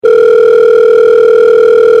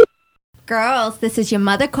girls. This is your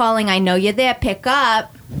mother calling. I know you're there. Pick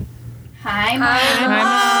up. Hi, Mom.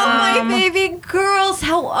 Hi, Oh, my baby girls.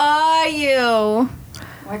 How are you?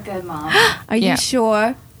 We're good, Mom. Are you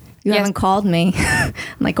sure? You haven't called me in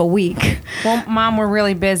like a week. Well, Mom, we're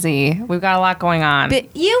really busy. We've got a lot going on.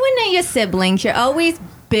 But you and your siblings, you're always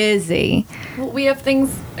busy. Well, we have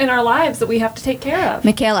things in our lives that we have to take care of.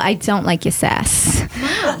 Michaela, I don't like your sass.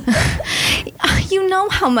 Mom. You know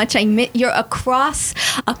how much I miss. You're across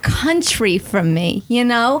a country from me. You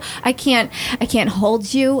know, I can't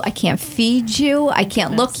hold you. I can't feed you. I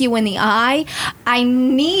can't look you in the eye. I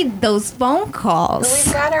need those phone calls.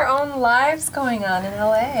 We've got our own lives going on in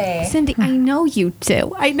LA. Cindy, I know you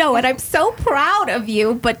do. I know it. I'm so proud of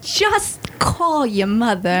you. But just call your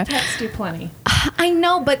mother. Text you plenty. I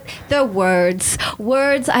know, but they're words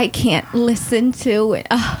I can't listen to.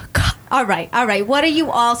 Oh, God. All right. What are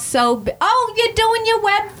you all so... Oh, you're doing your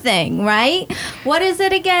web thing, right? What is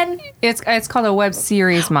it again? It's called a web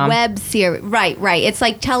series, Mom. Web series. Right. It's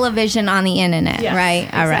like television on the internet, Yes,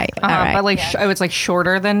 right? All right. But like it's like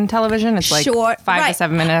shorter than television. It's like Short, 5 to right.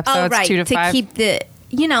 7 minute episodes, Oh, right. 2 to 5. To keep the...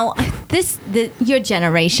 You know, your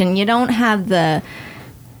generation, you don't have the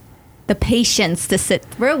patience to sit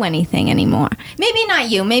through anything anymore. Maybe not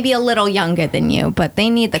you. Maybe a little younger than you, but they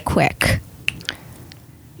need the quick.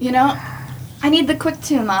 You know, I need the quick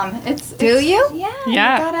too, Mom. Do you?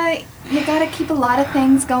 Yeah. You gotta keep a lot of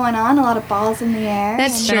things going on, a lot of balls in the air.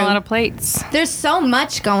 That's Spin true. a lot of plates. There's so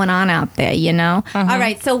much going on out there, you know. All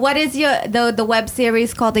right. So, what is the web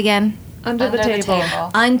series called again? Under the table.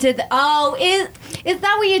 Under the is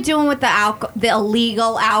that what you're doing with the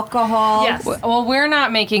illegal alcohol? Yes. Well, we're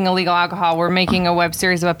not making illegal alcohol. We're making a web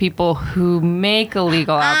series about people who make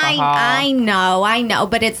illegal alcohol. I know,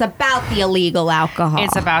 but it's about the illegal alcohol.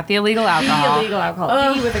 It's about the illegal alcohol. The illegal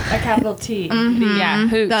alcohol. B with a capital T. Yeah,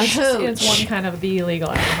 hooch. The It's hooch. one kind of the illegal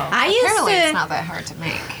alcohol. I used Apparently, it's to. not that hard to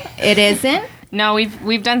make. It isn't. No,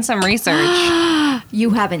 we've done some research.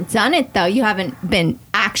 You haven't done it though. You haven't been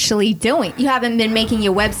actually doing. You haven't been making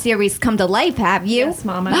your web series come to life, have you? Yes,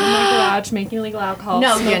 Mom. I'm in my garage making illegal alcohol.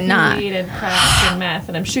 No, you're smoking not. weed and crack and meth,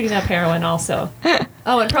 and I'm shooting up heroin also.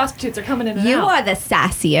 Oh, and prostitutes are coming in and You out. are the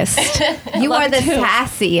sassiest. You are the it too.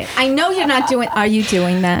 sassy. I know you're not doing. Are you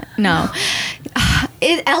doing that? No. LA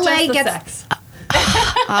Just the gets. sex.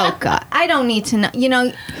 Oh God, I don't need to know. You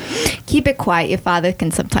know, keep it quiet. Your father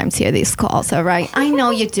can sometimes hear these calls. All right. I know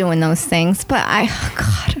you're doing those things, but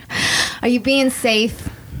God, are you being safe?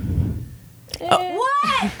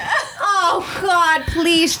 What? Oh God,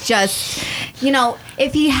 please just. You know,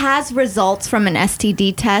 if he has results from an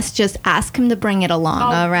STD test, just ask him to bring it along,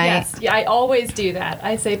 all right? Yes, yeah, I always do that.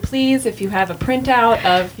 I say, please, if you have a printout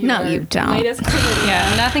of your No, you don't. latest chlamydia,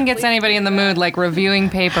 Yeah, nothing gets anybody in the mood like reviewing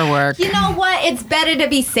paperwork. You know what? It's better to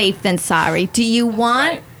be safe than sorry. Do you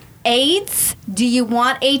want Right. AIDS? Do you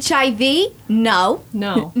want HIV? No.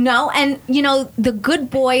 No. No. And, you know, the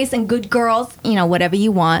good boys and good girls, you know, whatever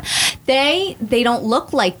you want, they don't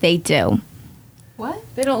look like they do. What?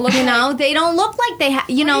 They don't look You know, they don't look like they have,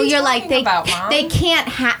 you know, are you you're like, talking about, Mom? they can't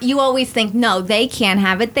have, you always think, no, they can't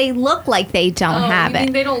have it. They look like they don't have you mean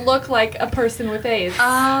it. they don't look like a person with AIDS.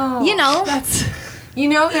 Oh. You know, That's You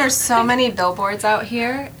know, there's so many billboards out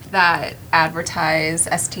here that advertise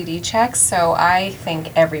STD checks, so I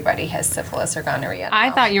think everybody has syphilis or gonorrhea. I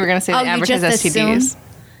now. thought you were going to say Oh, they you advertise just STDs. assume?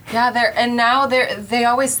 Yeah, they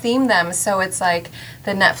always theme them, so it's like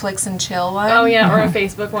the Netflix and chill one. oh yeah, or a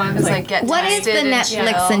Facebook one. It's like get what is the tested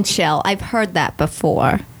Netflix and chill? I've heard that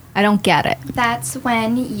before. I don't get it. That's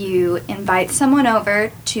when you invite someone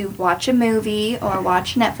over to watch a movie or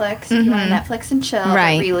watch Netflix. You want to Netflix and chill,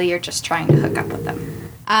 Right. but really you're just trying to hook up with them.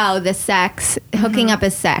 Oh, the sex. Hooking up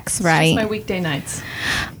is sex, right? Just my weekday nights.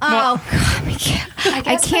 Oh, God, I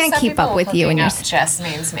guess for can't some keep up people, with you and hooking your. up just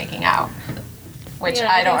means making out, which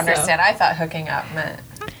Yeah, I don't I think so. understand. I thought hooking up meant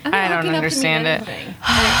I don't Hooking up can mean understand it. anything.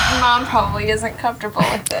 Mom probably isn't comfortable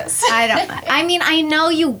with this. I don't. I mean, I know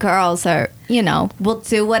you girls are. You know, will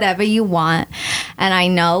do whatever you want, and I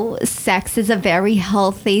know sex is a very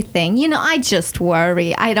healthy thing. You know, I just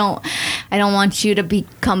worry. I don't want you to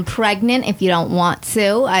become pregnant if you don't want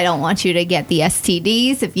to. I don't want you to get the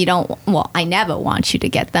STDs if you don't. Well, I never want you to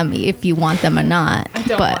get them if you want them or not. I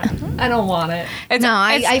don't but want it. I don't want it. no,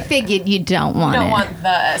 I figured you don't want I don't it. want the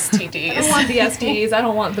I STDs. don't want the STDs. I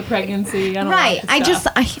don't want the pregnancy. I don't Right. want the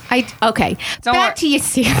stuff. Okay. Don't Back worry. to your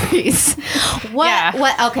series. Yeah.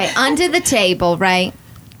 What, okay, Under the Table, right?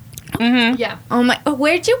 Yeah. Oh my,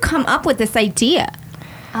 where'd you come up with this idea?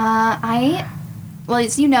 Well,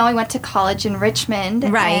 as you know, I went to college in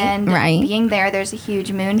Richmond. Right, And right. being there, there's a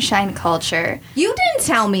huge moonshine culture. You didn't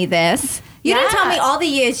tell me this. You didn't tell me Yeah. all the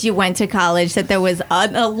years you went to college that there was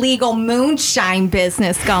an illegal moonshine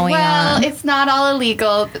business going Well, on. it's not all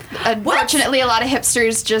illegal. Unfortunately, a lot of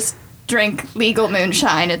hipsters just drink legal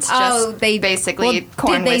moonshine. It's just basically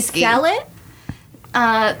corn did they whiskey. sell it?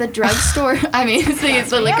 The drugstore. I mean,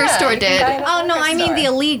 the liquor store you can did. buy it at Oh no, liquor I mean store. the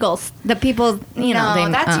illegals, the people. You know, No,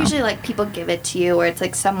 they, that's oh. usually like people give it to you, or it's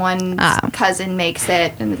like someone's Oh. cousin makes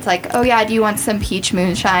it, and it's like, oh yeah, do you want some peach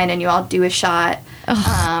moonshine? And you all do a shot.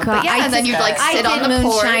 God, But yeah, and then you'd like I sit did on the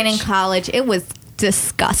moonshine in porch. college. It was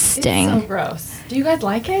disgusting. So gross. Do you guys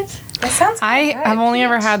like it? It sounds I good. have only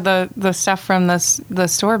ever Peach. had the stuff from the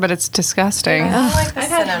store, but it's disgusting. I like the I've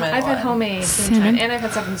had cinnamon I've had one. homemade moonshine, and I've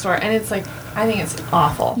had stuff in the store, and it's like I think it's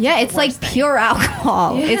awful. Yeah, it's like Worst thing. pure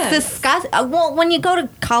alcohol. Yes. It's disgusting. Well, when you go to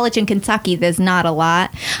college in Kentucky, there's not a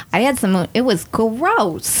lot. I had some. It was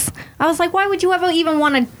gross. I was like, why would you ever even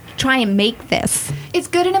want to try and make this? It's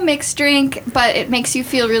good in a mixed drink, but it makes you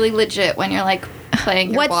feel really legit when you're like playing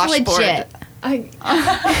your What's washboard. legit?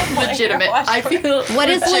 Legitimate. I feel. What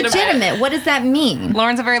is legitimate? What does that mean?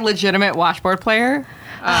 Lauren's a very legitimate washboard player.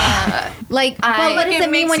 Like, well, what does It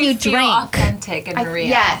it mean makes when you feel drink? authentic and real.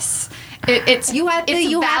 Yes. It's You have to.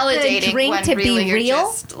 it's You have to validating drink when to really be you're real.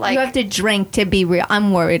 just, like, You have to drink to be real.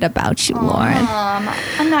 I'm worried about you, Lauren.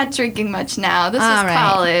 I'm not drinking much now. This All is right.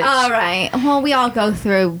 college. All right. Well, we all go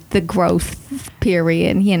through the growth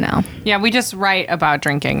period, you know. Yeah, we just write about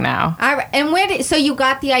drinking now. All right. And where did so you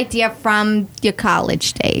got the idea from your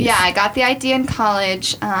college days? Yeah, I got the idea in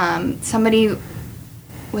college. Somebody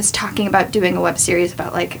was talking about doing a web series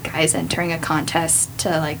about like guys entering a contest to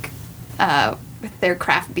like with their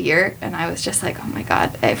craft beer, and I was just like, oh my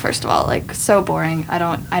god! Hey, first of all, like so boring. I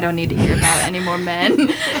don't need to hear about any more men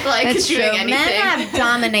like That's true. doing anything. Men have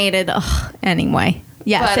dominated. Ugh, anyway.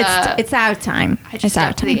 Yes, But, it's our time. I It's just our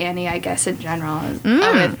got to time. the Annie, I guess, in general,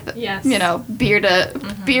 Mm. with Yes. you know beer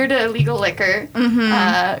to legal liquor,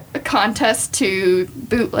 Mm-hmm. a contest to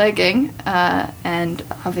bootlegging, and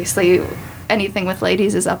obviously anything with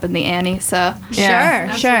ladies is up in the Annie. So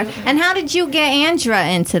Yeah. Sure. And how did you get Andra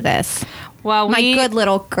into this? Well, My good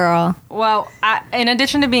little girl. Well, in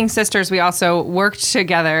addition to being sisters, we also worked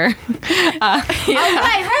together. Oh,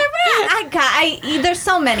 right. There's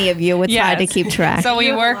so many of you. It's hard to Yes. keep track. So we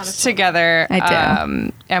You have a lot worked of together. I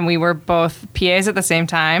do. And we were both PAs at the same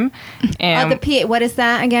time, and the PA, what is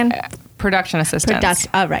that again? production assistants.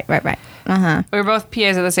 Production. Oh, right. Uh-huh. We were both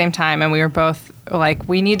PAs at the same time, and we were both like,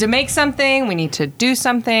 we need to make something, we need to do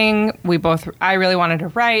something. I really wanted to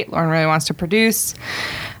write, Lauren really wants to produce.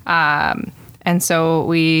 And so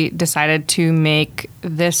we decided to make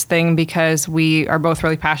this thing because we are both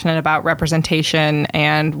really passionate about representation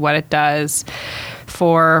and what it does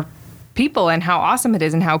for people and how awesome it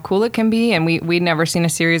is and how cool it can be. And we'd never seen a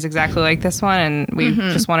series exactly like this one, and we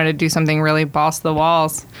just wanted to do something really balls to the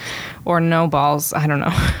walls, or no balls. I don't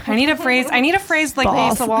know. I need a phrase like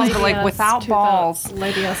balls to the walls, but like Labias without to balls. the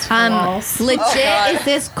labias to the walls. Legit, is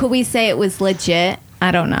this, could we say it was legit?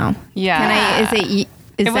 I don't know. Yeah.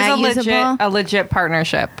 Is It was that a usable? legit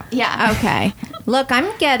partnership. yeah, Okay. Look,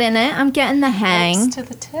 I'm getting it. I'm getting the hang. Thanks to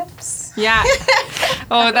the tips. Yeah.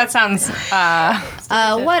 Oh, that sounds.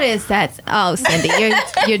 What is that? Oh, Cindy,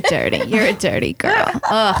 you're dirty. You're a dirty girl.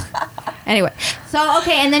 Ugh. Anyway, so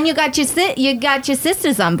okay, and then you got your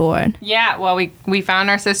sisters on board. Yeah. Well, we found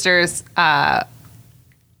our sisters.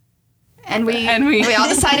 and we we- all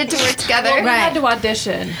decided to work together. We Right. had to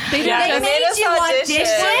audition. Yeah. They made made us you audition. audition.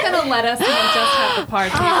 They weren't gonna let us just have the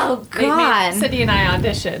party. Oh, They God. made Cindy and I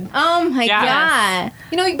audition. Oh my Yes. god.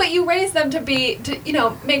 You know, but you raise them to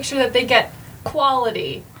make sure that they get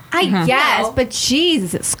quality. I guess, No. but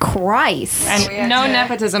Jesus Christ. And no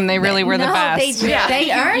nepotism. They really were the no, best. they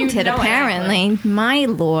You earned it know it, apparently. My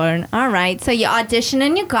lord. All right, so you auditioned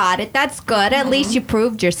and you got it. That's good. At least you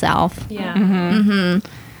proved yourself. Yeah.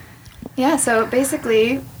 Yeah, so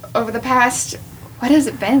basically, over the past, what has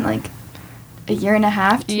it been, like a year and a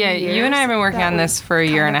half? 2 Yeah, years you and I have been working that on this we've for a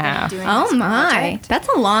year kind and a of been half. doing Oh this my. project. That's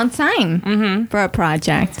a long time for a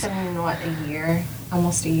project. It's been, what, a year?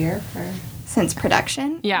 Almost a year for... Since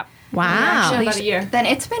production. Yeah. Wow. Actually, about a year. Then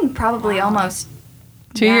it's been probably almost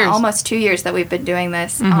 2 years. almost 2 years that we've been doing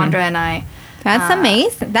this, Andra and I. That's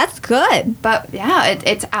amazing. That's good. But yeah,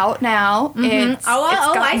 it's out now. It's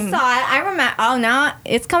I gotten- saw it. I remember. Oh, no,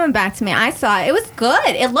 it's coming back to me. I saw it. It was good.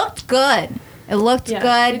 It looked good. It looked Yeah,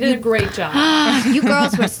 good. they did a great job. You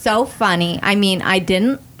girls were so funny. I mean, I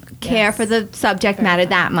didn't care for the subject matter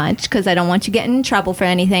that much because I don't want you getting in trouble for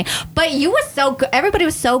anything. But you were so good. Everybody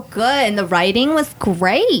was so good, and the writing was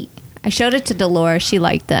great. I showed it to Dolores. She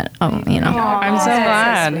liked it. Oh, you know. I'm so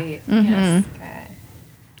That's glad. sweet. Mm-hmm. Yes. Okay.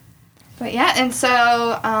 But yeah, and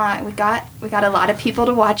so we got a lot of people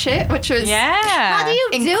to watch it, which was How do you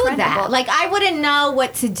do that? Incredible. Like, I wouldn't know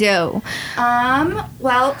what to do.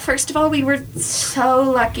 Well, first of all, we were so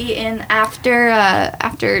lucky in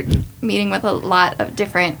after meeting with a lot of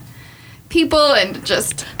different people and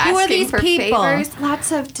just Who are asking these for people? favors.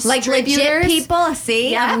 Lots of Like, distributors. legit people?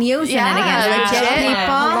 See? Yeah, I'm using it again. Legit people?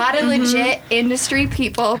 A lot of legit industry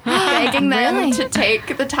people begging them Really? to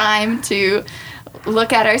take the time to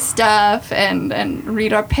look at our stuff and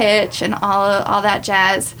read our pitch and all that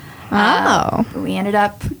jazz. We ended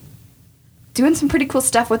up doing some pretty cool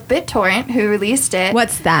stuff with BitTorrent, who released it.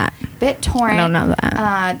 What's that? BitTorrent? I don't know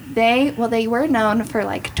that. They were known for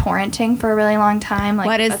like torrenting for a really long time. Like,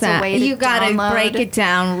 What is that's a that? way to You gotta download. break it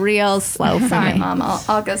down real slow for Sorry, me. Mom.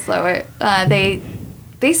 I'll go slower. They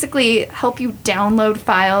basically help you download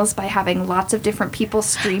files by having lots of different people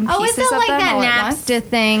stream Oh, pieces is it of like them that all at once. Napster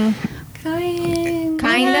thing?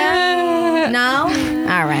 Kinda? No?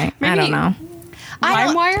 All right. I don't know.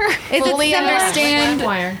 LimeWire? Is fully it similar? understand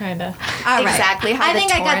Wire, kind of. All right. exactly how I the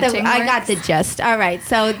think torrenting I got the works. gist. All right.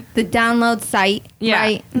 So the download site, Yeah.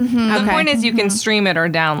 right? The point is you can stream it or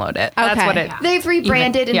download it. That's Okay. what it. They've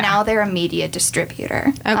rebranded and yeah. now they're a media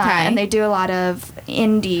distributor. Okay. And they do a lot of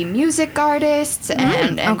indie music artists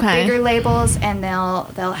and okay. bigger labels, and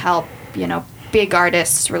they'll help, big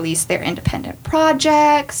artists release their independent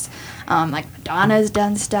projects. Like Madonna's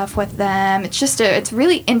done stuff with them. It's just it's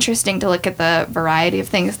really interesting to look at the variety of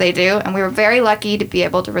things they do, and we were very lucky to be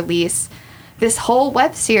able to release this whole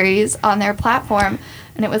web series on their platform.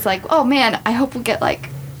 And it was like, oh man, I hope we get like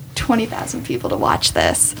 20,000 people to watch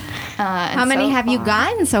this. How many have you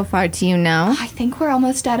gotten so far? Do you know? I think we're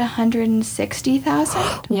almost at 160,000.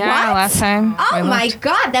 Yeah, What? last time. Oh I my looked.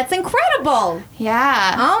 God, that's incredible!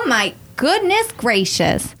 Yeah. Oh my goodness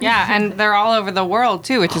gracious! Yeah, and they're all over the world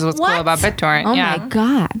too, which is what's What? cool about BitTorrent. Oh yeah. my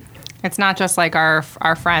God! It's not just like our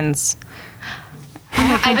friends.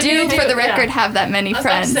 I do, for the record, Yeah. have that many I was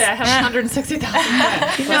about to friends. say, I have 160,000.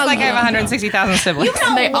 It's like I have 160,000 siblings. You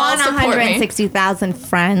don't They all want support me. 160,000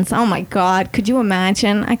 friends. Oh my God! Could you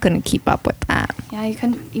imagine? I couldn't keep up with that. Yeah, you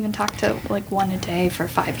couldn't even talk to like one a day for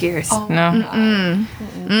 5 years. No.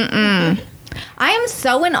 I am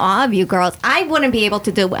so in awe of you girls. I wouldn't be able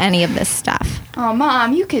to do any of this stuff. Oh,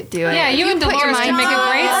 Mom, you could do it. Yeah, you and put your Dolores mind can make a to it.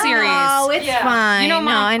 great series. Oh, it's Yeah. fine. You know,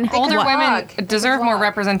 Mom, older What? women They deserve could more vlog.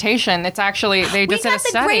 representation. It's actually, they We just did a got the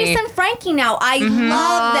study. Grace and Frankie now. I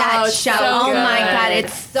love that it's show. so Oh my good. God,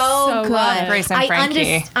 it's so, So good. good. Grace and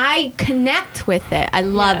Frankie. I connect with it. I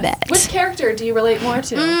love Yes. it. Which character do you relate more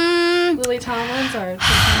to? Lily Tomlin's or Tiff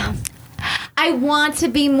Tomlin's? I want to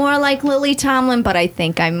be more like Lily Tomlin, but I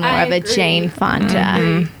think I'm more I of a agree. Jane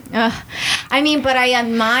Fonda. Ugh. I mean, but I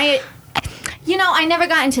admire. You know, I never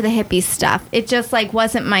got into the hippie stuff. It just like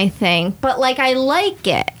wasn't my thing. But like, I like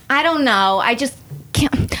it. I don't know. I just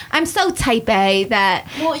can't. I'm so type A that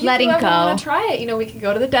Well, you letting whoever go. want to try it. We could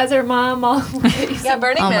go to the desert, Mom. I'll get you Yeah, some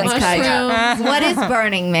Burning Oh my Man's God. mushrooms. What is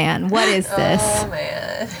Burning Man? What is this? Oh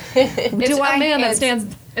man. It's Do a I- man that it's-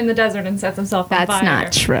 stands in the desert and sets himself on That's fire.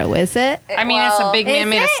 not true, is it? I mean, it's a big Is man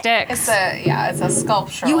made of it? sticks. It's a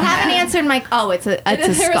sculpture. You haven't answered my. Oh, it's a There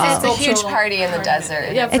is a skull. It's a huge Sculptural party in the party.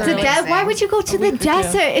 desert. Yeah, It's a amazing. Why would you go to the week or two.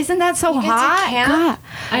 desert? Isn't that so get to hot? camp. God.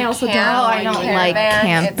 I also Camp, don't. Oh, I don't like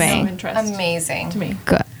caravan, camping. It's Interest. amazing. to me.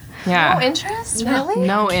 Good. Yeah. No interest? No. Really?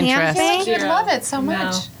 No interest. I feel like Camping? you'd love it so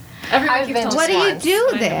much. Everyone I've keeps been telling What to do you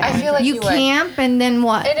once. do there? I feel like you would. camp and then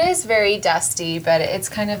what? It is very dusty, but it's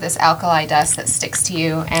kind of this alkali dust that sticks to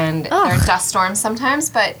you, and there are Ugh. dust storms sometimes.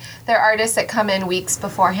 But there are artists that come in weeks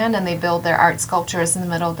beforehand, and they build their art sculptures in the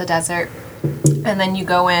middle of the desert, and then you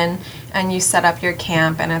go in and you set up your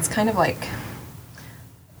camp, and it's kind of like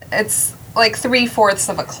it's like 3/4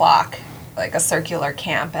 of a clock, like a circular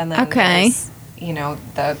camp, and then Okay. there's,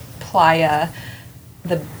 the playa,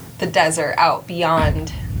 the desert out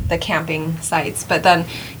beyond the camping sites. But then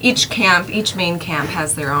each main camp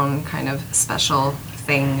has their own kind of special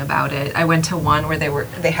thing about it. I went to one where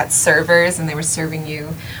they had servers and they were serving you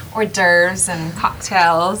hors d'oeuvres and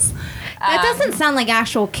cocktails. That doesn't sound like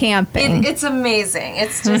actual camping. It's amazing.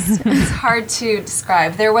 It's just it's hard to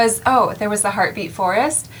describe. There was the Heartbeat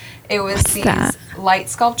Forest. It was these that? light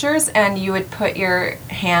sculptures, and you would put your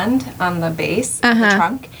hand on the base of the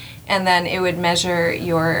trunk, and then it would measure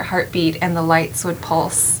your heartbeat, and the lights would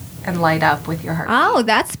pulse and light up with your heartbeat. Oh,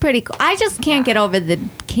 that's pretty cool. I just can't get over the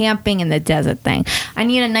camping in the desert thing. I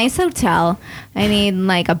need a nice hotel. I need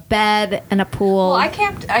like a bed and a pool. Well, I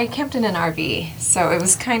camped in an RV, so it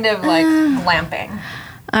was kind of like glamping.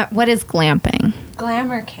 What is glamping?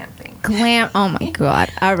 Glamour camping. Glam. Oh my God.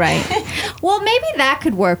 All right. Well, maybe that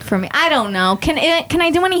could work for me. I don't know. Can I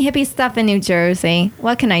do any hippie stuff in New Jersey?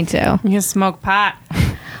 What can I do? You can smoke pot.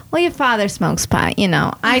 Well, your father smokes pot, you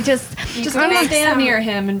know. I just Just can go make stand some- near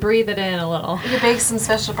him and breathe it in a little. You bake some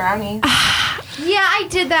special brownies. yeah, I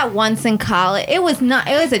did that once in college. It was a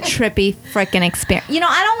trippy freaking experience. You know,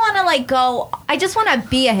 I don't want to like go. I just want to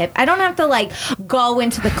be a hip. I don't have to like go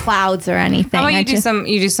into the clouds or anything. How about I you do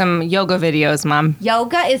just- some yoga videos, Mom?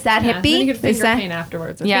 yoga? Is that Yeah, hippie? then you could Is finger that paint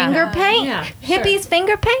afterwards. Yeah. finger paint? Yeah, Hippies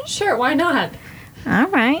finger paint? Sure, why not? All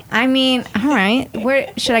right. I mean, all right.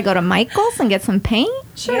 Where should I go to Michael's and get some paint?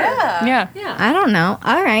 Sure. Yeah. Yeah. I don't know.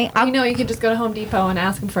 All right. You know, you can just go to Home Depot and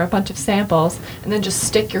ask them for a bunch of samples, and then just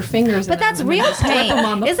stick your fingers in But that's them and real just rip them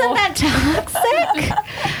on paint. the Isn't floor. that toxic?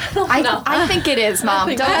 I think it is, Mom.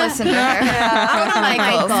 think Don't that- listen to her. Go to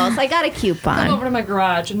Michael's. Michael's. I got a Come coupon. over to my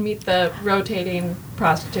garage and meet the rotating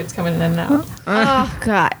prostitutes coming in and out. Oh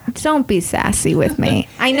God! Don't be sassy with me.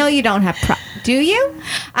 I know you don't have. Do you?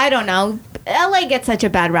 I don't know. LA gets such a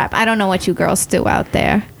bad rap. I don't know what you girls do out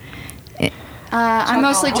there. I'm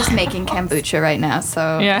mostly just making kombucha right now,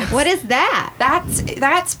 so Yeah. What is that?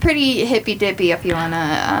 that's pretty hippy dippy if you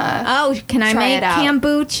wanna. Oh, can I Try make it out.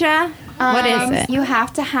 kombucha? What is it? You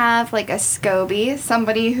have to have like a SCOBY,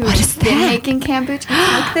 somebody who's is been that? making kombucha. It's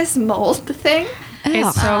like this mold thing.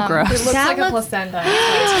 It's so It gross. looks That like a looks- placenta.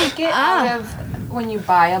 Take it out of when you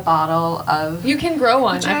buy a bottle of. You can grow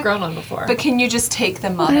one. I've grown one before. But can you just take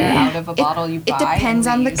the mother out of a bottle you buy? It depends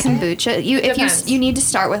and on the reuse it? kombucha. Depends. You need to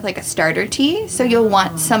start with like a starter tea, so you'll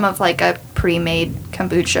want some of like a pre-made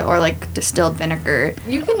kombucha or like distilled vinegar.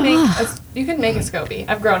 You can make a SCOBY.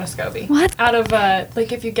 I've grown a SCOBY. What? Out of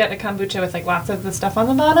like if you get a kombucha with like lots of the stuff on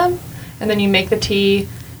the bottom, and then you make the tea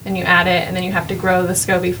and you add it, and then you have to grow the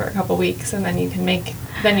SCOBY for a couple weeks, and then you can make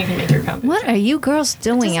your kombucha. What are you girls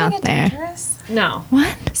doing Doesn't out it there? dangerous? No.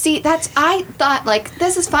 What? See, I thought like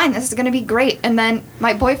this is fine. This is gonna be great. And then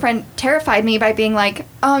my boyfriend terrified me by being like,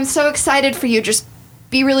 "Oh, I'm so excited for you. Just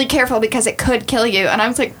be really careful because it could kill you." And I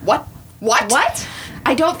was like, "What? What?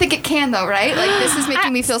 I don't think it can though, right? Like this is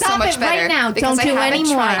making me feel so Stop much it better. right now. because Don't I do haven't any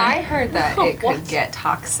more. tried. I heard that it What? could get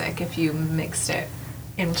toxic if you mixed it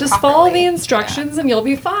improperly. Just follow the instructions and you'll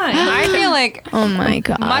be fine. I feel like Oh my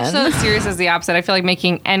God! much so serious as the opposite. I feel like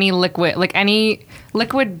making any liquid, like any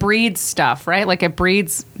liquid breeds stuff, right? Like it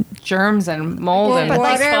breeds germs and mold and but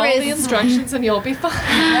Just water follow is- the instructions and you'll be fine.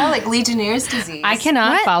 Yeah, like Legionnaire's disease. I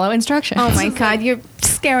cannot What? follow instructions. Oh my God! You're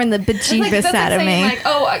scaring the bejeebus That's like out of saying, me. like,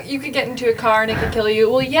 oh, you could get into a car and it could kill you.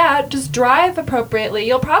 Well, yeah, just drive appropriately.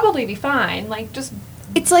 You'll probably be fine. Like, just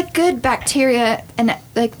It's like good bacteria, and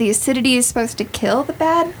like the acidity is supposed to kill the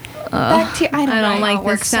bad bacteria. I don't I know don't how like it the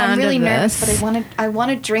works, so I'm sound really of nervous, this. but I want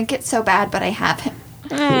to drink it so bad, but I haven't.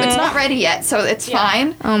 It's not ready yet, so it's Yeah.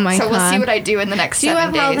 fine. Oh my So we'll see God. what I do in the next Do you 7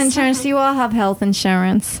 have days. health insurance? Do you all have health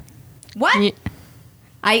insurance? What? Ye-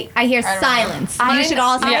 I hear silence. You Mine- should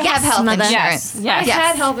all say I yes, have health mother. insurance. Yes. I Yes.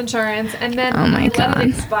 had health insurance and then Oh my let God. it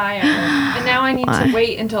expire. And now I need Why? to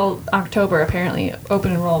wait until October, apparently,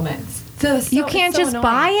 open enrollment. So, You can't just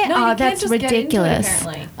buy it? No, Oh, you that's can't just ridiculous. Get into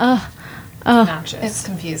it, apparently. Ugh. Obnoxious. It's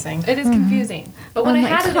confusing. It is confusing. But when Oh I my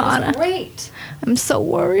had it, it God. was great. I'm so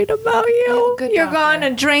worried about you. good You're doctor. going to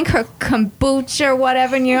drink her kombucha or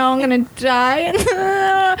whatever, and you're all going to die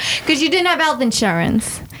because you didn't have health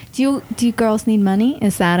insurance. Do you girls need money?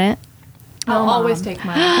 Is that it? I'll always take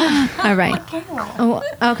mine. All right. Oh,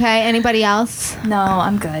 okay. Anybody else? No,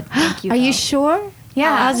 I'm good. Thank you. Are you though. sure?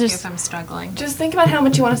 Yeah, I'll If just I'm struggling. Just think about how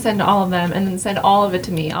much you want to send to all of them and then send all of it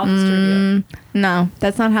to me. I'll distribute. no.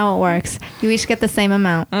 That's not how it works. You each get the same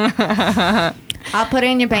amount. I'll put it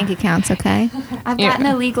in your bank accounts. Okay. I've got an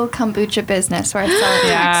illegal kombucha business where I sell it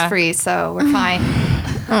Yeah. tax free, so we're fine.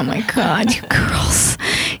 Oh my God, you girls!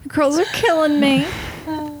 You girls are killing me.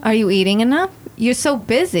 Are you eating enough? You're so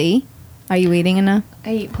busy. Are you eating enough?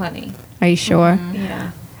 I eat plenty. Are you sure?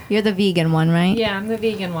 Yeah. You're the vegan one, right? Yeah, I'm the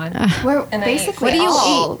vegan one. We're And I eat- basically What do you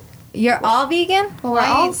all, eat? You're all vegan? Well, we're I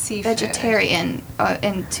all eat seafood. vegetarian,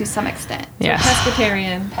 and to some extent. Yeah.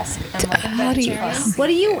 Pescatarian. I'm like a What do you, vegetarian. what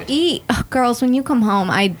do you eat? Ugh, girls, when you come home,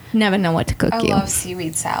 I never know what to cook I you. love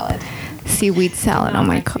seaweed salad. Seaweed salad. Oh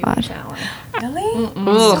my God. Really?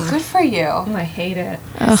 Ugh. Good for you. Oh, I hate it.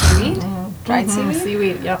 Seaweed? Dried seaweed?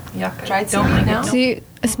 Seaweed. Yuck. Dried Don't seaweed like now? it. So you,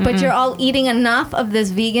 but you're all eating enough of this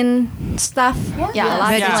vegan stuff? Yeah,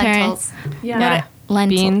 lots of Vegetarian. lentils. Yeah. Yeah.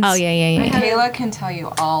 Lentils. Beans. Oh, yeah. Kayla can tell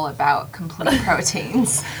you all about complete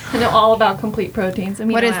proteins. I know all about complete proteins.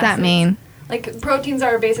 Amino What does that acids. mean? Like proteins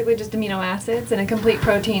are basically just amino acids, and a complete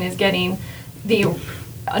protein is getting the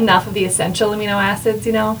enough of the essential amino acids,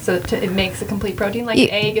 so it makes a complete protein. Like Yeah.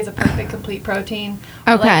 egg is a perfect complete protein.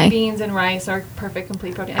 Or Okay. like beans and rice are perfect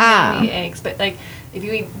complete protein. I don't eat eggs, but like if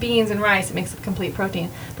you eat beans and rice, it makes a complete protein.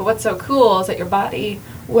 But what's so cool is that your body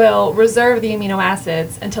will reserve the amino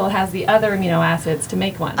acids until it has the other amino acids to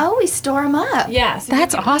make one. Oh, we store them up. Yeah, so you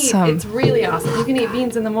That's can awesome. It's really awesome. You can eat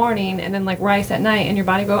beans in the morning and then like rice at night, and your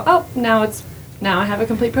body go, oh, now I have a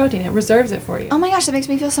complete protein. It reserves it for you. Oh my gosh, that makes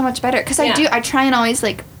me feel so much better. Because Yeah. I try and always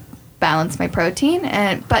like balance my protein,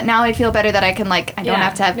 but now I feel better that I can I don't Yeah.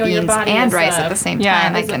 have to have No, your beans body and is, rice at the same yeah,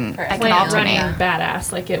 time. I is a can Plant running alternate.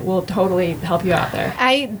 badass. Like it will totally help you out there.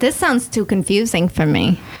 This sounds too confusing for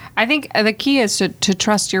me. I think the key is to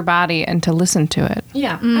trust your body and to listen to it.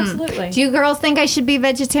 Yeah, absolutely. Do you girls think I should be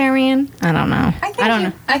vegetarian? I don't know. I don't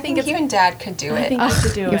know. I think you and Dad could do I it. think you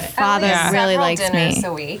should do Your it. father Yeah. really Several likes dinners me.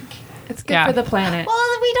 a week. It's good Yeah. for the planet. Well,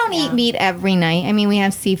 we don't eat meat every night. I mean, we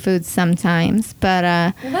have seafood sometimes, but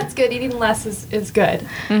Well, that's good. Eating less is good.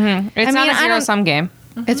 It's I not mean, a I don't- zero-sum game.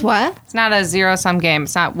 it's what? It's not a zero-sum game.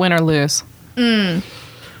 It's not win or lose.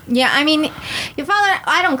 Yeah, I mean, your father,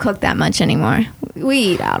 I don't cook that much anymore. We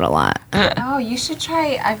eat out a lot. Oh, you should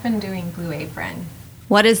try. I've been doing Blue Apron.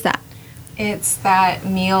 What is that? It's that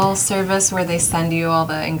meal service where they send you all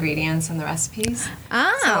the ingredients and the recipes.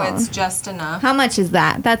 Oh. So it's just enough. How much is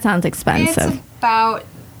that? That sounds It's expensive. about,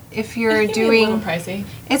 if you're It can be a little doing, pricey.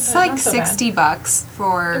 it's but like not so bad. $60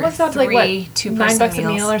 for It works out to like three what, 2-person $9 a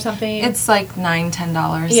meals. meal or something. It's like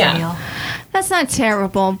 $9-10 Yeah. a meal. That's not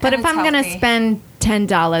terrible. But And if it's I'm going to healthy. spend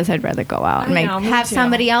 $10, I'd rather go out and I know, me have too.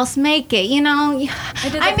 somebody else make it. You know,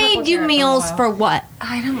 did I the made purple you carrot for a meals while. for what?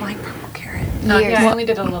 I don't like purple carrot. Yeah, I only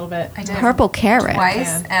did a little bit. I did Purple carrot.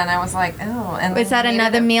 twice, Yeah. and I was like, oh. And Is that then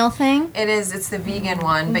another needed meal thing? It is. It's the vegan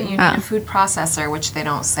one, but you need Oh. a food processor, which they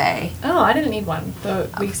don't say. Oh, I didn't need one the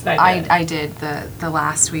weeks that I did. I did the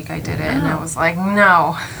last week I did it, and I was like,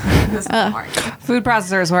 no, this is hard. Food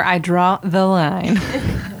processor is where I draw the line.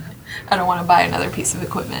 I don't want to buy another piece of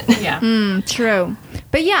equipment. Yeah. True.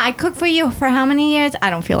 But yeah, I cooked for you for how many years? I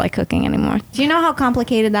don't feel like cooking anymore. Do you know how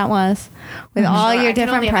complicated that was? With all Sure, your I can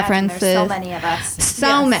different only imagine. preferences. There's so many of us. So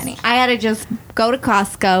Yes. many. I had to just go to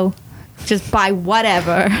Costco, just buy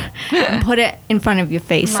whatever, and put it in front of your My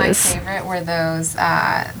faces. favorite were those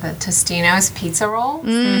the Tostino's pizza rolls,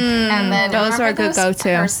 and then those are a remember good those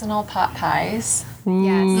go-to. Personal pot pies. Yes.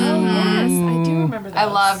 Oh, yes. I do remember that. I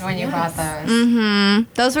loved when you brought those.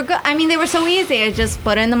 Those were good. I mean, they were so easy. I just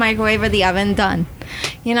put it in the microwave or the oven, done.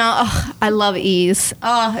 You know, I love ease.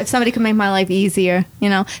 Oh, if somebody could make my life easier,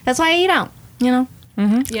 that's why I eat out. Yeah,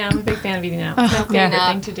 I'm a big fan of eating out. It's my favorite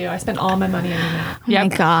Yeah. thing to do. I spend all my money eating out. Oh my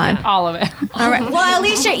God. All of it. All right. Well, at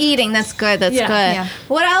least you're eating. That's good. That's Yeah. good. Yeah.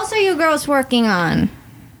 What else are you girls working on?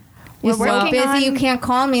 You're We're so working busy on- you can't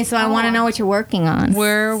call me, so I want to know what you're working on.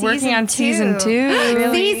 We're working on season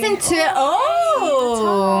 2. Season 2.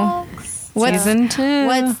 Oh. What's, Season 2.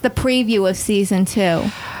 what's the preview of season 2?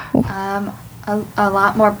 A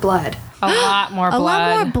lot more blood. a lot more A blood.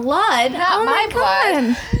 lot more blood. Not oh my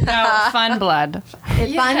blood. God. No, fun blood.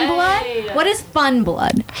 Fun blood? What is fun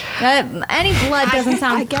blood? Any blood doesn't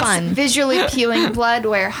sound I guess fun. visually peeling blood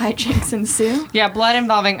where hijinks ensue. Yeah, blood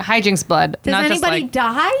involving hijinks blood. Does not anybody just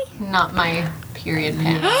die? Not my period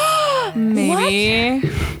pants. like maybe.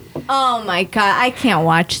 Oh my God. I can't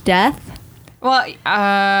watch death. Well,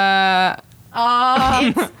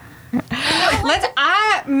 Oh. let's.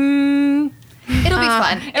 It'll be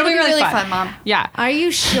fun. it'll be really fun, fun. Mom. Yeah. Are you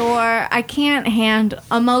sure? I can't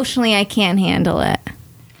emotionally, I can't handle it.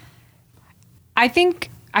 I think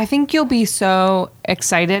you'll be so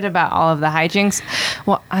excited about all of the hijinks.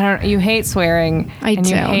 Well, I don't. You hate swearing. I and do.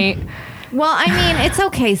 You hate. Well, I mean, it's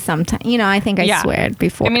okay sometimes. I think I Yeah. sweared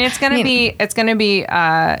before. I mean, it's gonna be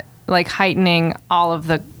like heightening all of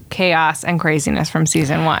the chaos and craziness from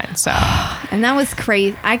season 1. So and that was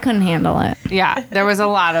crazy. I couldn't handle it. yeah, there was a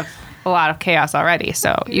lot of chaos already.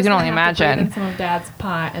 So you can only In imagine. some of Dad's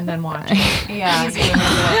pot and then watch it. Yeah.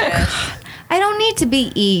 I don't need to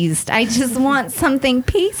be eased. I just want something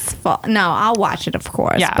peaceful. No, I'll watch it, of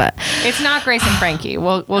course. Yeah, But it's not Grace and Frankie.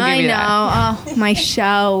 We'll give I you know. that. Oh, my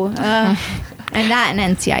show. And that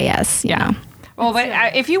and NCIS. You know. Well,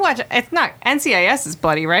 but if you watch, it's not NCIS is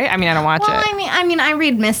bloody, right? I mean, I don't watch Well, it. I mean, I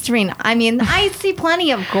read mystery. I see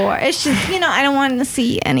plenty of gore. It's just, I don't want to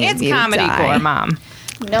see any It's of you comedy die. gore, Mom.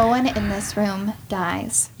 No one in this room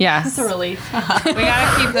dies. Yes, It's a relief. we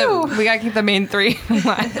gotta keep the main 3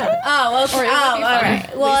 alive. Oh, okay. Or it would be all funny. right.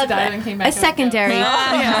 Well, Lisa died and came back a as a secondary.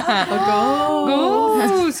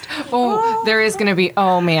 Ghost. Oh, there is gonna be.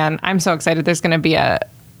 Oh man, I'm so excited. There's gonna be a.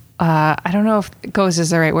 I don't know if ghost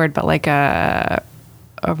is the right word, but like a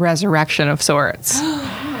resurrection of sorts.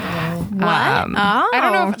 What? I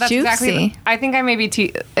don't know if that's exactly. juicy. I think I maybe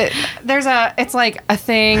it's like a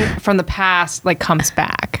thing from the past like comes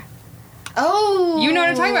back. Oh, You know what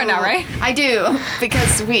I'm talking about now, right? I do,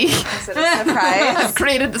 because we Is it a surprise? have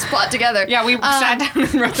created this plot together. Yeah, we sat down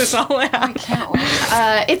and wrote this all out. Can't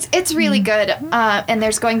wait. It's really good, and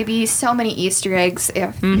there's going to be so many Easter eggs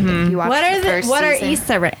if you watch What are the first what are season.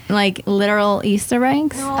 Easter like literal Easter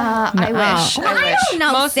eggs? I wish. Oh. I wish. don't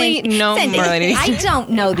know. Mostly things. gnome Cindy, related. I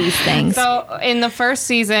don't know these things. So in the first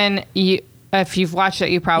season, if you've watched it,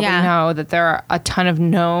 you probably Yeah. know that there are a ton of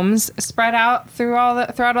gnomes spread out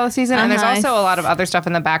throughout all the season, and there's Uh-huh. also a lot of other stuff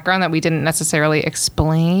in the background that we didn't necessarily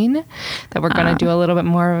explain. That we're going to do a little bit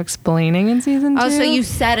more of explaining in season 2. Oh, so you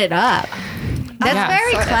set it up. That's Yeah.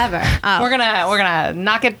 very Sort of. clever. Oh. We're gonna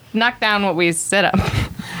knock down what we set up.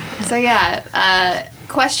 So yeah,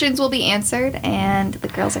 questions will be answered, and the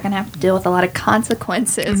girls are going to have to deal with a lot of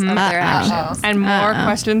consequences of their actions. And more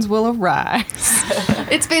questions will arise.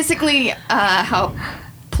 It's basically how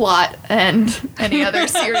plot and any other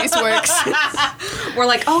series works. We're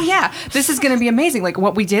like, oh yeah, this is going to be amazing. Like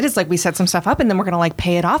what we did is like we set some stuff up and then we're going to like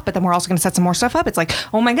pay it off, but then we're also going to set some more stuff up. It's like,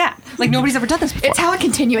 oh my God, like nobody's ever done this before. It's how a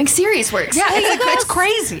continuing series works. yeah, it's like, guys- it's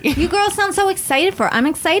crazy. You girls sound so excited for it. I'm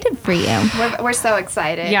excited for you. We're so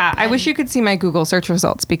excited. Yeah, I wish you could see my Google search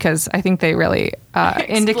results because I think they really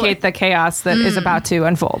indicate the chaos that is about to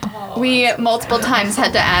unfold. We multiple times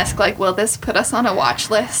had to ask, like, will this put us on a watch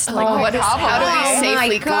list? Like, how do Oh we my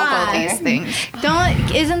safely God. Google these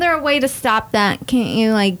things? Isn't there a way to stop that? Can't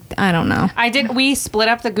you like I don't know. We split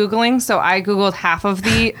up the Googling, so I Googled half of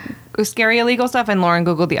the scary illegal stuff and Lauren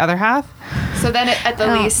Googled the other half. So then, at the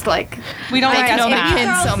Oh. least, like, We don't All like right, to know if that. you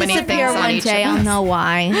can- Girls so many disappear things on one each day. of I'll us. know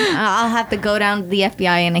why. I'll have to go down to the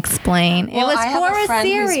FBI and explain. It was I have for a a friend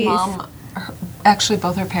series. whose mom, actually,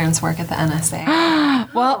 both her parents work at the NSA.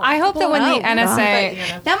 Well, I hope that when Oh, the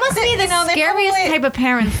NSA... That must be the know, they scariest probably- type of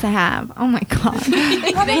parents to have. Oh my god.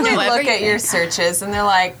 They probably know look at everything. your searches and they're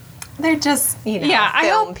like, they're just, Yeah, I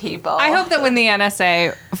film hope people. I hope that when the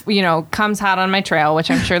NSA, comes hot on my trail, which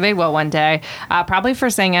I'm sure they will one day, probably for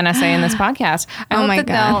saying NSA in this podcast, I hope my that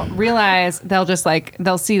God. they'll realize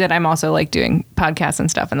they'll see that I'm also like doing podcasts and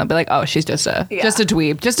stuff, and they'll be like, oh, she's just a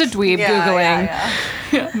dweeb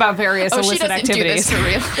googling about various oh, she illicit doesn't do activities. this for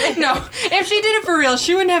real. No, if she did it for real,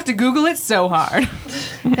 she wouldn't have to Google it so hard.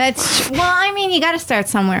 Well, I mean, you got to start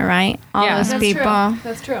somewhere, right? All Yeah. those That's people.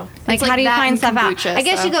 That's true. Like, It's like how do you that find and stuff out? kombucha, I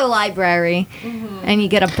guess so. you go to the library and you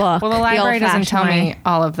get a book. Well, the library doesn't tell old-fashioned me way.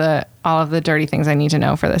 all of the dirty things I need to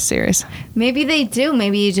know for this series. Maybe they do.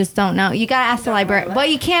 Maybe you just don't know. You gotta ask the librarian. Well,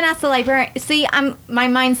 you can't ask the librarian. See, my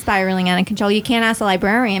mind's spiraling out of control. You can't ask the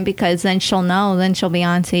librarian because then she'll know. Then she'll be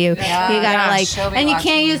on to you. You gotta she'll be and you can't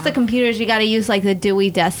watching use the computers. You gotta use like the Dewey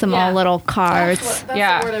Decimal Yeah. little cards. That's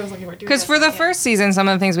Yeah. the word I was looking for. Because for the first season, some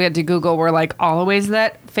of the things we had to Google were like all the ways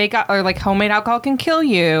that or like homemade alcohol can kill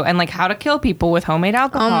you, and like how to kill people with homemade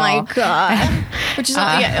alcohol. Oh my god! Which is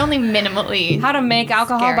only minimally. How to make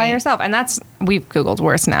alcohol by Scary. yourself, and we've Googled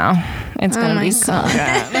worse now. It's gonna my be so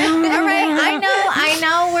God. good. All right, I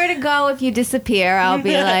know where to go if you disappear. I'll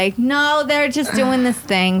be like, no, they're just doing this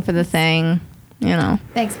thing for the thing. You know.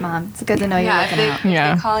 Thanks, Mom. It's good to know you're Yeah, if looking they, out. if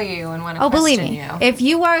Yeah. they call you and want to Oh, believe question me, you.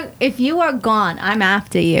 if you are gone, I'm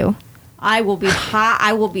after you. I will be hot.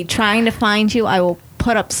 I will be trying to find you. I will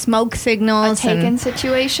put up smoke A signals. and taken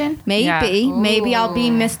situation. maybe, Yeah. maybe I'll be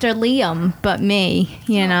Mr. Liam, but me,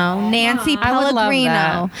 Nancy I would love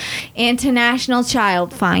Pellegrino, international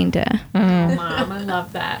child finder. Mom, I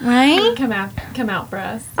love that. Right? Come out for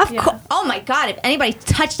us. Of course. Oh my God! If anybody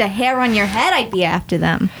touched a hair on your head, I'd be after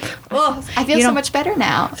them. Oh, I feel you so know- much better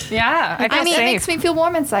now. Yeah, I feel It safe. makes me feel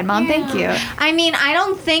warm inside, Mom. Thank you. I mean, I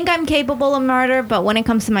don't think I'm capable of murder, but when it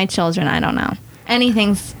comes to my children, I don't know.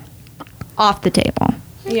 Anything's off the table.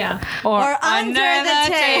 Yeah. or under the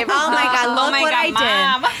table. Oh my God, look what I did.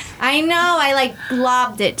 Mom. I know, I like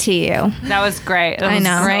lobbed it to you. That was great. That I was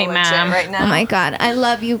know. great, So legit ma'am. right now. Oh my God, I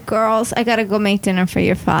love you girls. I gotta go make dinner for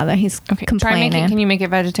your father. He's Okay, try complaining. make it. Can you make it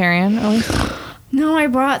vegetarian? at least? No, I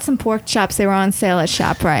brought some pork chops. They were on sale at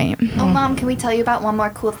ShopRite. Oh, Mom, can we tell you about one more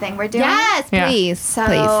cool thing we're doing? Yes, Yeah. please. So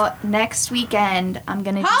please. next weekend, I'm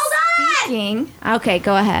going to be Hold on! speaking. Okay,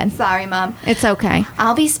 go ahead. Sorry, Mom. It's okay.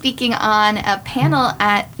 I'll be speaking on a panel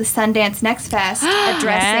at the Sundance Next Fest addressing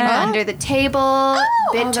Yeah. Under the Table,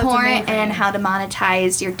 BitTorrent, and how to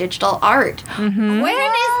monetize your digital art.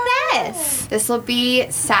 Where is this? This will be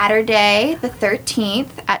Saturday, the 13th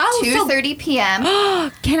at Oh, so- 2:30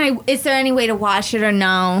 p.m. Is there any way to watch it or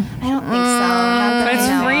no? I don't think so. Not that But I it's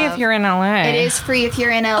know free of. if you're in LA. It is free if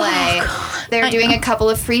you're in LA. They're I doing know. a couple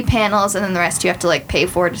of free panels, and then the rest you have to like pay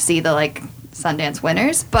for to see the like Sundance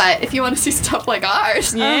winners. But if you want to see stuff like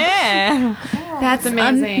ours, Yeah. That's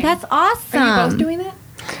amazing. That's awesome. Are you both doing it?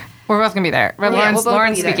 We're both going to be there. But Yeah, we'll both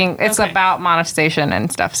Lauren's be there. speaking. It's Okay. about monetization and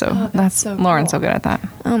stuff. So that's so Lauren's cool. so good at that.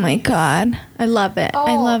 Oh my God. I love it.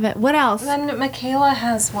 I Oh. love it. What else? Then Michaela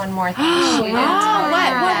has one more thing. she didn't Oh, tell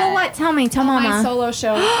what? What? Tell me. Tell My Mama. solo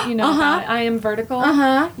show, about it. I Am Vertical.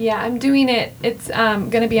 Uh-huh. Yeah, I'm doing it. It's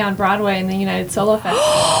going to be on Broadway in the United Solo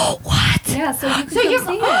Festival. What? Yeah, so you can So come you're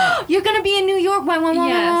see it. you're gonna be in New York.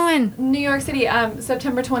 When? New York City,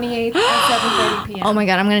 September 28th at 7:30 p.m. Oh my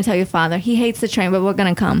God! I'm gonna tell your father. He hates the train, but we're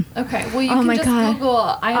gonna come. Okay, well, you Oh can my just God.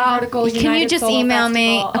 Google I Am Vertical can you United just Solo email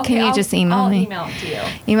me? Festival. Can you I'll- just email I'll me? email it to you.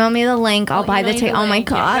 Email me the link. I'll I'll buy the email you ticket. the Oh my link.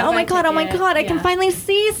 Yeah, God! you Oh my can buy God! Oh my ticket. God! I can Yeah. finally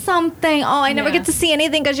see something. Oh, I never Yeah. get to see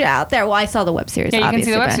anything because you're out there. Well, I saw the web series. Yeah, you can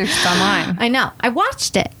see the web obviously, series. but- It's online. I know. I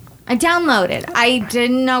watched it. I downloaded. I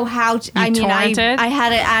didn't know how to. I mean, torrented? I had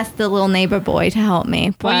to ask the little neighbor boy to help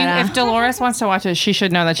me. But, Well, if Dolores wants to watch it, she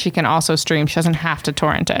should know that she can also stream. She doesn't have to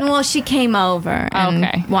torrent it. well, she came over and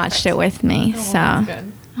Okay. watched it with me. Well, so, that's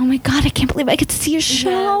good. oh my God, I can't believe I get to see your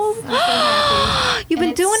show. Yes, I'm so happy. You've been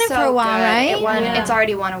And doing it's it for a so while, good. right? It won, Yeah. It's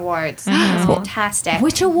already won awards. It's fantastic.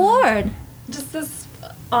 Which award? Just this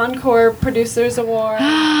Encore Producers Award.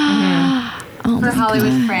 Oh For my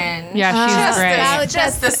Hollywood Fringe. Yeah, she's Just great.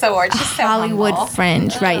 Just this award. She's so Hollywood humble.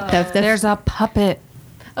 Fringe, right? The There's a puppet.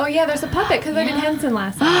 Oh yeah, there's a puppet because I did Henson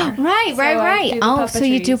last summer. right, So I right. do the Oh, so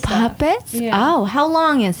you do puppetry stuff. puppets? Yeah. Oh, how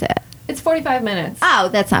long is it? It's 45 minutes. Oh,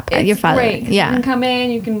 that's not bad. It's Your father. great. 'cause You Yeah. can come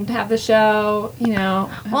in, you can have the show, have Well,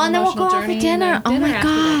 an and then we'll go emotional out for journey, and dinner. then Oh my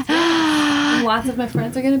afterwards. God. And lots of my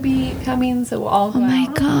friends are going to be coming, so we'll all go Oh my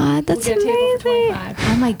out. God, that's we'll get a table for amazing. 25.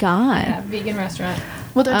 Oh my God. Yeah, vegan restaurant.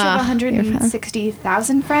 Well, don't you have you're fun.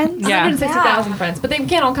 160,000 friends? Yeah. 160,000 friends, but they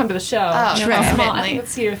can't all come to the show. Oh, You know, true. it's small. I Admittedly. think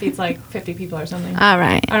Cedar Feet's like 50 people or something. All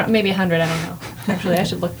right. I don't, maybe 100, I don't know. Actually, I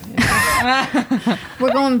should look.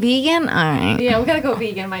 We're going vegan? All right. Yeah, we got to go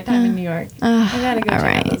vegan my time in New York. I got to go All check out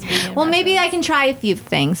right. those vegan Well, maybe I restaurants. can try a few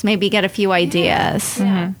things. Maybe get a few ideas.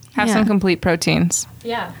 Yeah. Have Yeah. some complete proteins.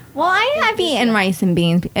 Yeah. Well, I've eaten rice and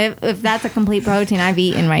beans. If that's a complete protein, I've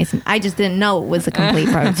eaten rice. I just didn't know it was a complete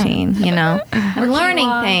protein. I'm learning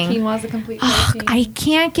things. Quinoa's a complete Oh, protein. I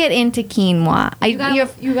can't get into quinoa.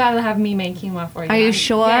 You gotta have me make quinoa for you. Are you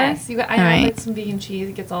sure? Yes. I All have right. like some vegan cheese.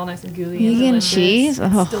 It gets all nice and gooey. and Vegan delicious. cheese?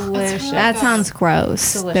 It's Oh, delicious. that sounds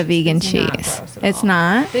gross. The Delicious. vegan It's not cheese. gross at It's all.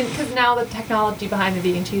 not. Because now the technology behind the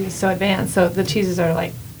vegan cheese is so advanced, so the cheeses are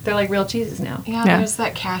they're like real cheeses now. Yeah, Yeah. there's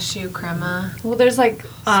that cashew crema. Well, there's like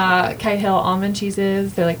Kite Hill almond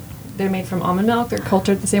cheeses. They're made from almond milk. They're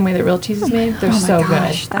cultured the same way that real cheese is made. They're so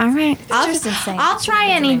gosh. good. All right. just insane. I'll try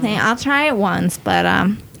anything. I'll try it once, but all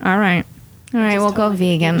right. All right, we'll go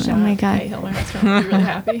vegan. Oh my Kite God. Hill, my restaurant will be really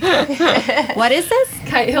happy. What is this?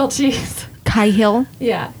 Kite Hill cheese. Kai Hill?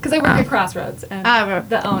 Yeah, because I work at Crossroads, and Ah.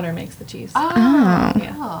 the owner makes the cheese. Oh.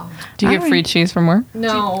 Yeah. Oh. Do you get free cheese from work?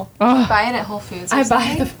 No, Buy it at Whole Foods. or I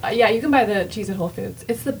buy something? you can buy the cheese at Whole Foods.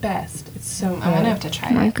 It's the best. It's so good. I'm gonna have to try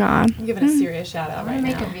Oh my it. God. I'm giving a serious shout out right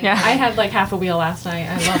make now. a vegan. Yeah. I had like half a wheel last night.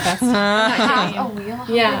 I love that stuff. I'm not A kidding. wheel?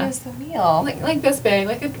 How Yeah. big is the wheel? Like this big,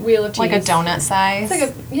 like a wheel of cheese. Like a donut size? It's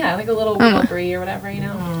like a little wheel brie or whatever,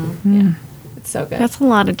 Yeah, it's so good. That's a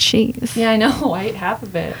lot of cheese. yeah, I know. I ate half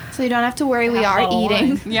of it. So you don't have to worry. We are Half bottle of eating.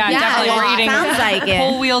 wine. Yeah, Yeah, definitely. well, We're eating sounds like it.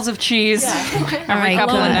 whole wheels of cheese All every right,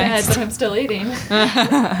 couple Well, of in nights. bed, but I'm still eating.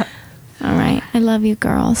 All right. I love you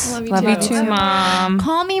girls. Love you too, Mom.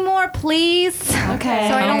 Call me more, please. Okay.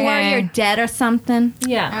 So I don't worry Okay. you're dead or something.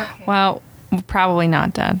 Yeah. Well, we're probably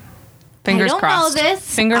not dead. Fingers I don't crossed. know this.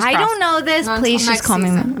 Fingers I crossed. don't know this. Not Please until just next call me.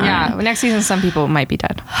 season. Yeah, next season some people might be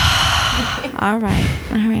dead. All right.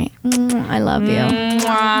 All right. I love you.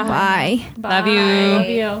 Mwah. Bye. Love you. Love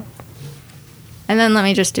you. And then let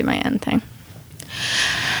me just do my end thing.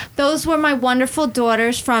 Those were my wonderful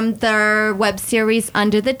daughters from their web series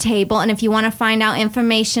Under the Table. And if you want to find out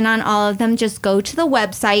information on all of them, just go to the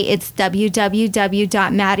website. It's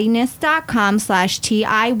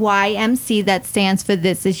www.maddiness.com/TIYMC. That stands for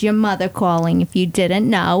This Is Your Mother Calling, if you didn't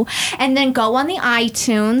know. And then go on the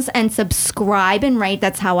iTunes and subscribe and rate.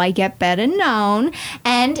 That's how I get better known.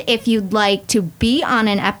 And if you'd like to be on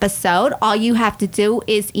an episode, all you have to do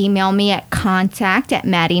is email me at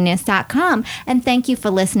contact@maddiness.com. And thank you for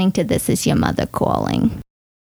listening to This Is Your Mother Calling.